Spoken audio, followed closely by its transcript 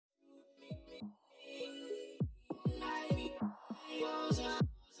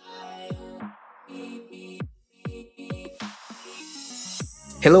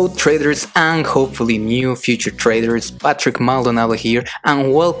Hello traders and hopefully new future traders, Patrick Maldonado here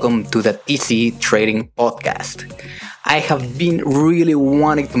and welcome to the TCE Trading Podcast. I have been really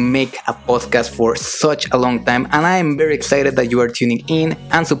wanting to make a podcast for such a long time and I am very excited that you are tuning in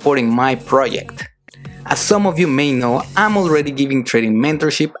and supporting my project. As some of you may know, I'm already giving trading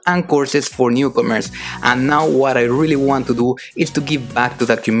mentorship and courses for newcomers, and now what I really want to do is to give back to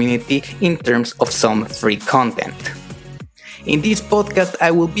the community in terms of some free content. In this podcast,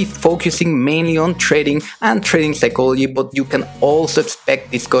 I will be focusing mainly on trading and trading psychology, but you can also expect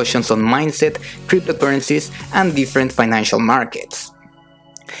discussions on mindset, cryptocurrencies, and different financial markets.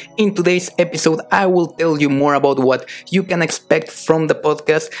 In today's episode, I will tell you more about what you can expect from the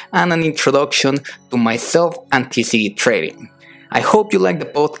podcast and an introduction to myself and TCE trading. I hope you like the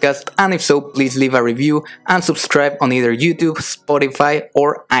podcast, and if so, please leave a review and subscribe on either YouTube, Spotify,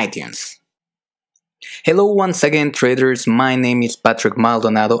 or iTunes. Hello once again traders, my name is Patrick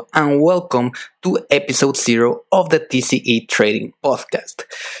Maldonado and welcome to episode 0 of the TCE Trading Podcast.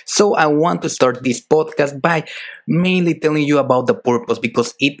 So I want to start this podcast by mainly telling you about the purpose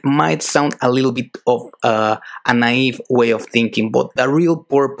because it might sound a little bit of a naive way of thinking, but the real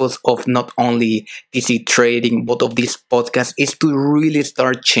purpose of not only TCE Trading but of this podcast is to really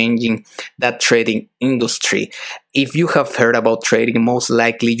start changing that trading industry. If you have heard about trading, most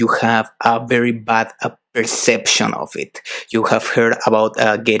likely you have a very bad perception of it. You have heard about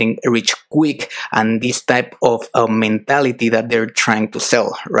getting rich quick and this type of mentality that they're trying to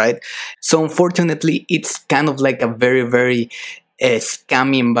sell, right? So unfortunately, it's kind of like a very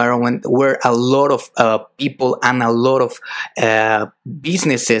scammy environment where a lot of people and a lot of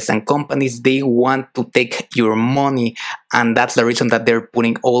businesses and companies, they want to take your money, and that's the reason that they're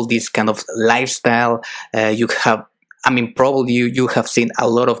putting all this kind of lifestyle. Probably you have seen a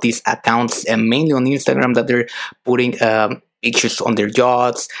lot of these accounts, mainly on Instagram, that they're putting pictures on their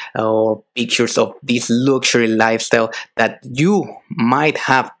yachts or pictures of this luxury lifestyle that you might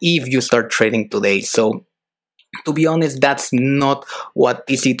have if you start trading today. So to be honest, that's not what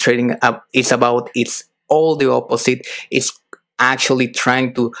TCE trading is about. It's all the opposite. It's actually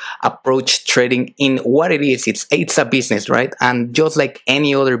trying to approach trading in what it is. It's a business, right? And just like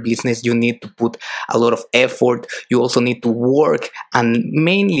any other business, you need to put a lot of effort. You also need to work and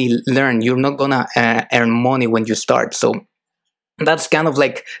mainly learn. You're not gonna earn money when you start. So that's kind of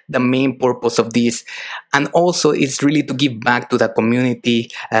like the main purpose of this. And also it's really to give back to the community,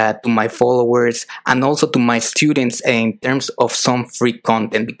 to my followers, and also to my students in terms of some free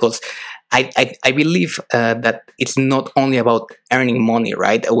content, because I believe that it's not only about earning money,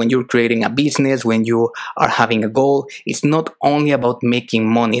 right? When you're creating a business, when you are having a goal, it's not only about making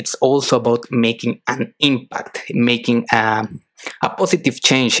money, it's also about making an impact, making a positive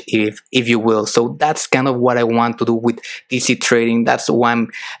change, if you will. So that's kind of what I want to do with TCE Trading. That's why I'm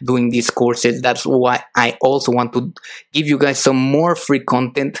doing these courses. That's why I also want to give you guys some more free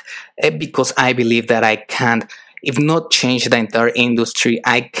content, because I believe that I can, if not change the entire industry,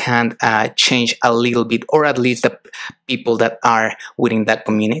 I can change a little bit, or at least the people that are within that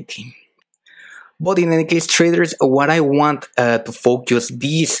community. But in any case, traders, what I want to focus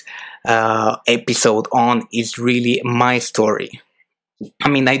this episode on is really my story.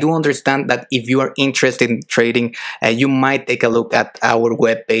 I do understand that if you are interested in trading, you might take a look at our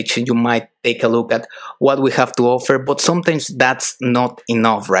webpage and you might take a look at what we have to offer, but sometimes that's not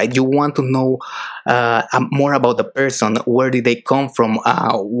enough, right? You want to know more about the person. Where did they come from?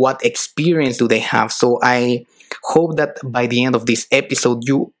 What experience do they have? So I hope that by the end of this episode,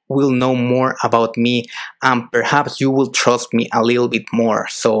 you will know more about me and perhaps you will trust me a little bit more.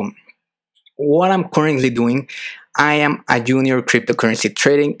 So what I'm currently doing, I am a junior cryptocurrency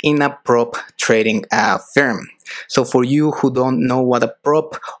trading in a prop trading firm. So for you who don't know what a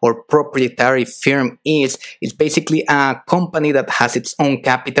prop or proprietary firm is, it's basically a company that has its own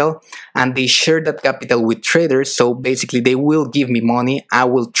capital and they share that capital with traders. So basically they will give me money, I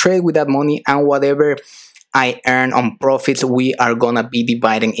will trade with that money, and whatever I earn on profits, we are gonna be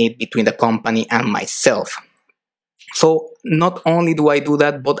dividing it between the company and myself. So not only do I do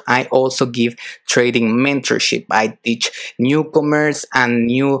that, but I also give trading mentorship. I teach newcomers and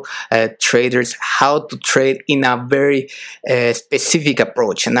new traders how to trade in a very specific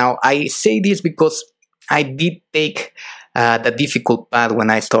approach. Now, I say this because I did take the difficult path when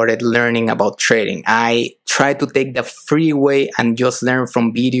I started learning about trading. I tried to take the free way and just learn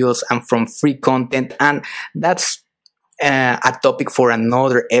from videos and from free content, and that's a topic for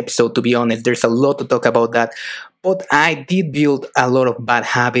another episode. To be honest, there's a lot to talk about that. But I did build a lot of bad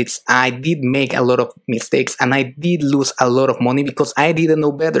habits. I did make a lot of mistakes and I did lose a lot of money because I didn't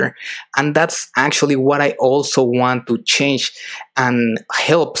know better. And that's actually what I also want to change and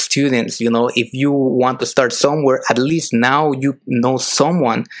help students. If you want to start somewhere, at least now you know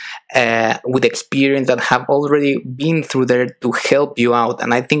someone with experience that have already been through there to help you out.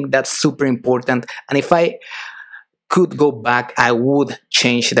 And I think that's super important. And if I could go back, I would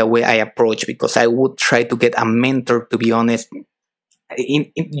change the way I approach, because I would try to get a mentor, to be honest,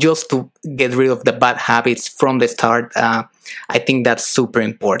 just to get rid of the bad habits from the start. I think that's super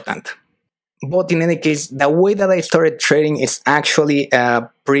important. But in any case, the way that I started trading is actually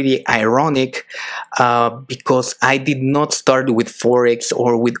pretty ironic, because I did not start with Forex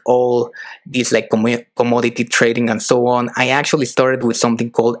or with all these like commodity trading and so on. I actually started with something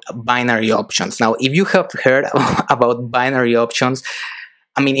called binary options. Now, if you have heard about binary options,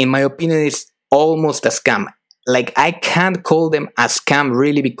 I mean, in my opinion, it's almost a scam. Like, I can't call them a scam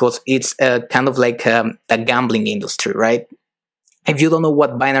really, because it's kind of like the gambling industry, right? If you don't know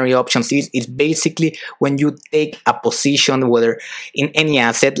what binary options is, it's basically when you take a position, whether in any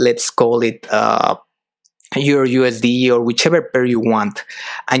asset, let's call it your USD or whichever pair you want,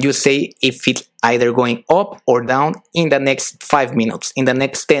 and you say if it's either going up or down in the next 5 minutes, in the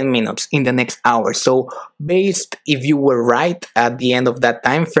next 10 minutes, in the next hour. So based, if you were right at the end of that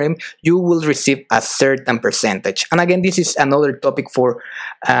time frame, you will receive a certain percentage. And again, this is another topic for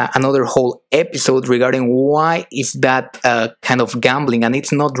another whole episode regarding why is that kind of gambling, and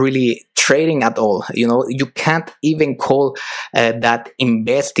it's not really trading at all. You can't even call that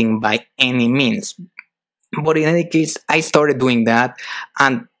investing by any means. But in any case, I started doing that,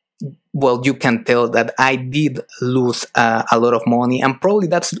 and well, you can tell that I did lose a lot of money, and probably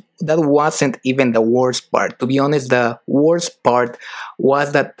that wasn't even the worst part. To be honest, the worst part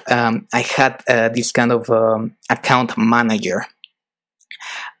was that I had this kind of account manager,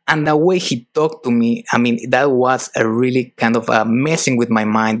 and the way he talked to me, I mean, that was a really kind of messing with my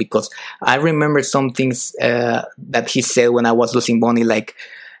mind, because I remember some things that he said when I was losing money, like,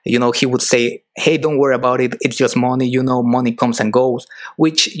 he would say, hey, don't worry about it. It's just money. Money comes and goes,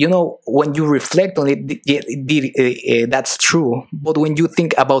 which, when you reflect on it, that's true. But when you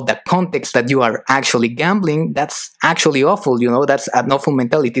think about the context that you are actually gambling, that's actually awful. That's an awful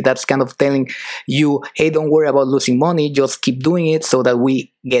mentality. That's kind of telling you, hey, don't worry about losing money. Just keep doing it so that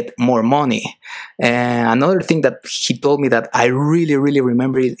we get more money. Another thing that he told me that I really, really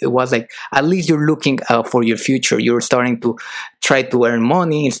remember, it was like, at least you're looking for your future. You're starting to try to earn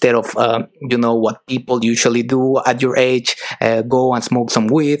money instead of, what people usually do at your age, go and smoke some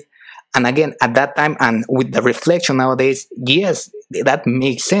weed. And again, at that time, and with the reflection nowadays, yes, that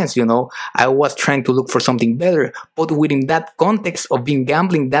makes sense. I was trying to look for something better, but within that context of being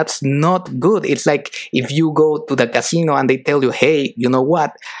gambling, that's not good. It's like if you go to the casino and they tell you, hey, you know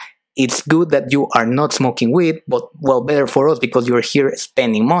what? It's good that you are not smoking weed, but well, better for us because you're here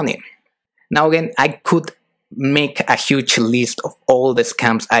spending money. Now, again, I could make a huge list of all the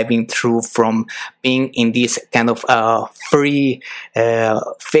scams I've been through, from being in these kind of free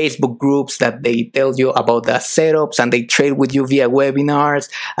Facebook groups that they tell you about the setups and they trade with you via webinars.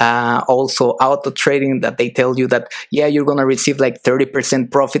 Also auto trading that they tell you that, yeah, you're gonna receive like 30%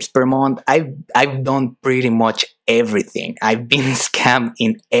 profits per month. I've done pretty much everything. I've been scammed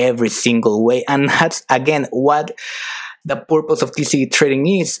in every single way, and that's again what the purpose of TCG trading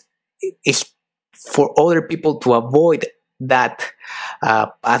is for other people to avoid that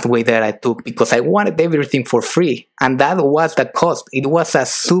pathway that I took, because I wanted everything for free, and that was the cost. It was a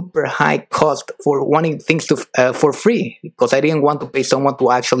super high cost for wanting things to for free, because I didn't want to pay someone to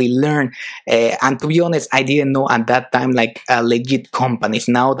actually learn. And to be honest, I didn't know at that time like legit companies.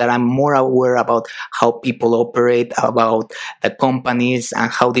 Now that I'm more aware about how people operate, about the companies and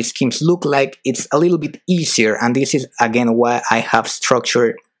how these schemes look like, it's a little bit easier. And this is again why I have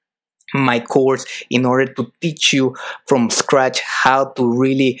structured my course in order to teach you from scratch how to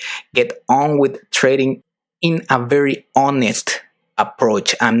really get on with trading in a very honest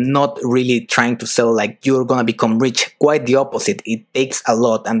approach. I'm not really trying to sell like you're gonna become rich. Quite the opposite. It takes a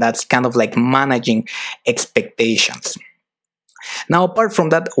lot, and that's kind of like managing expectations. Now, apart from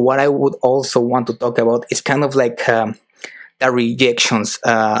that, what I would also want to talk about is kind of like the rejections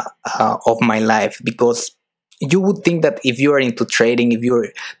of my life, because you would think that if you are into trading, if you're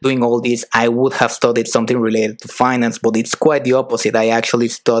doing all this, I would have studied something related to finance, but it's quite the opposite. I actually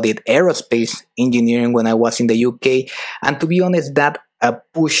studied aerospace engineering when I was in the UK, and to be honest, that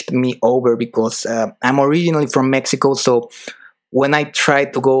pushed me over, because I'm originally from Mexico, so when I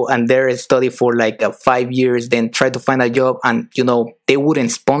tried to go and there study for like 5 years, then try to find a job, and they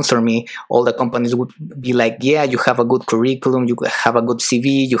wouldn't sponsor me. All the companies would be like, yeah, you have a good curriculum, you have a good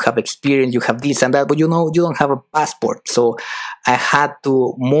CV, you have experience, you have this and that, but you don't have a passport. So I had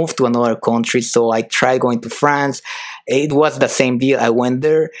to move to another country. So I tried going to France. It was the same deal. I went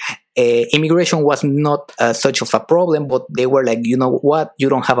there. Immigration was not such of a problem, but they were like, you know what, you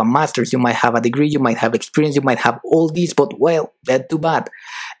don't have a master's, you might have a degree, you might have experience, you might have all these, but well, that's too bad.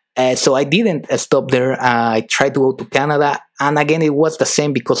 So I didn't stop there. I tried to go to Canada, and again, it was the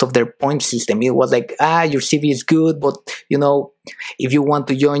same because of their point system. It was like, your CV is good, but if you want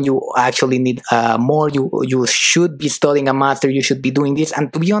to join, you actually need more. You should be studying a master. You should be doing this.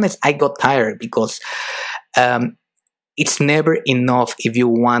 And to be honest, I got tired because it's never enough if you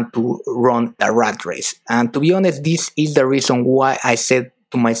want to run the rat race. And to be honest, this is the reason why I said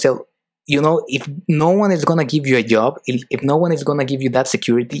to myself, if no one is going to give you a job, if no one is going to give you that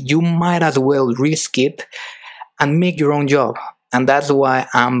security, you might as well risk it and make your own job. And that's why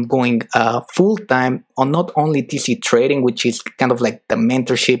I'm going full-time on not only TC Trading, which is kind of like the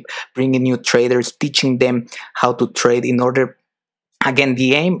mentorship, bringing new traders, teaching them how to trade in order. Again,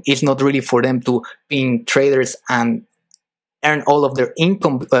 the aim is not really for them to being traders and earn all of their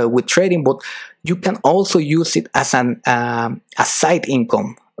income with trading, but you can also use it as a side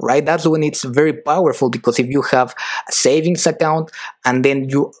income, right? That's when it's very powerful, because if you have a savings account and then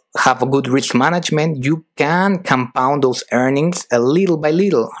you have a good risk management, you can compound those earnings a little by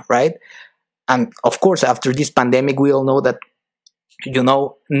little, right? And of course, after this pandemic, we all know that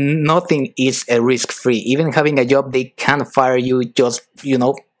nothing is risk-free. Even having a job, they can fire you just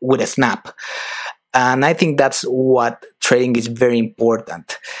with a snap. And I think that's what trading is very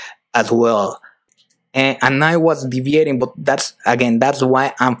important as well. And I was deviating, but that's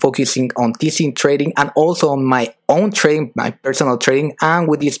why I'm focusing on TC Trading and also on my own trading, my personal trading, and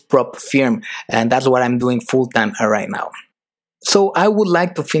with this prop firm. And that's what I'm doing full time right now. So I would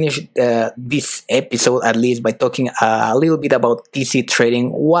like to finish this episode at least by talking a little bit about TC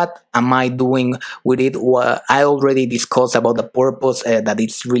Trading. What am I doing with it? Well, I already discussed about the purpose, that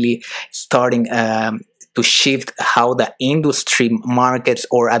it's really starting to shift how the industry markets,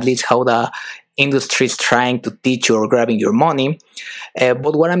 or at least how the industry is trying to teach you or grabbing your money.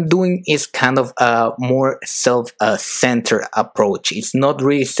 But what I'm doing is kind of a more self-centered approach. It's not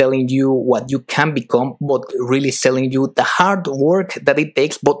really selling you what you can become, but really selling you the hard work that it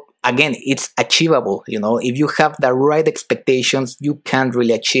takes. But again, it's achievable. If you have the right expectations, you can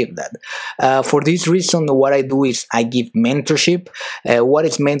really achieve that. For this reason, what I do is I give mentorship. What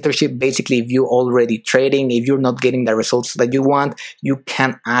is mentorship? Basically, if you're already trading, if you're not getting the results that you want, you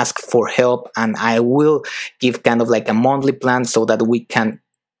can ask for help, and I will give kind of like a monthly plan so that we can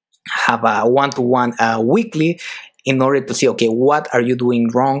have a one-to-one weekly, in order to see, okay, what are you doing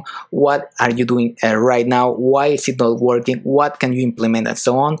wrong? What are you doing right now? Why is it not working? What can you implement, and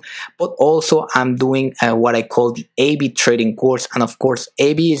so on. But also I'm doing what I call the A/B trading course. And of course,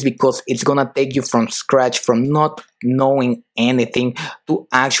 A/B is because it's going to take you from scratch, from not knowing anything to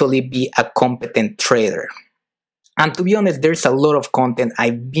actually be a competent trader. And to be honest, there's a lot of content.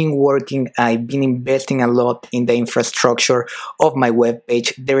 I've been investing a lot in the infrastructure of my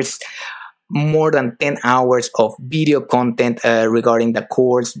webpage. There's more than 10 hours of video content regarding the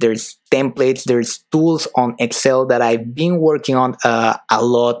course. There's templates, there's tools on Excel that I've been working on a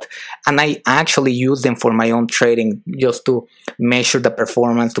lot, and I actually use them for my own trading, just to measure the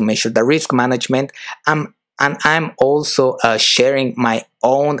performance, to measure the risk management. And I'm also sharing my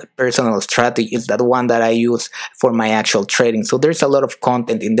own personal strategies, that one that I use for my actual trading. So there's a lot of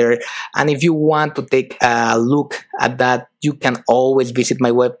content in there. And if you want to take a look at that, you can always visit my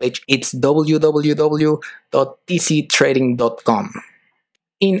webpage. It's www.tctrading.com.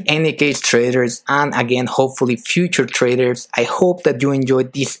 In any case, traders, and again, hopefully future traders, I hope that you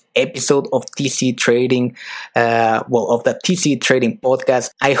enjoyed this episode of TC Trading, of the TC Trading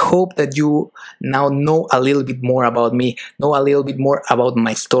podcast. I hope that you now know a little bit more about me, know a little bit more about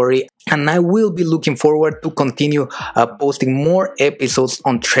my story, and I will be looking forward to continue posting more episodes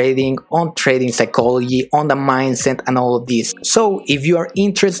on trading psychology, on the mindset, and all of this. So if you are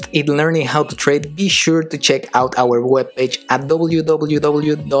interested in learning how to trade, be sure to check out our webpage at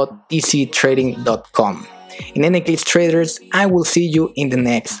www.tctrading.com. In any case, traders, I will see you in the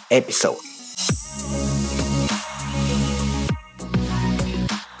next episode.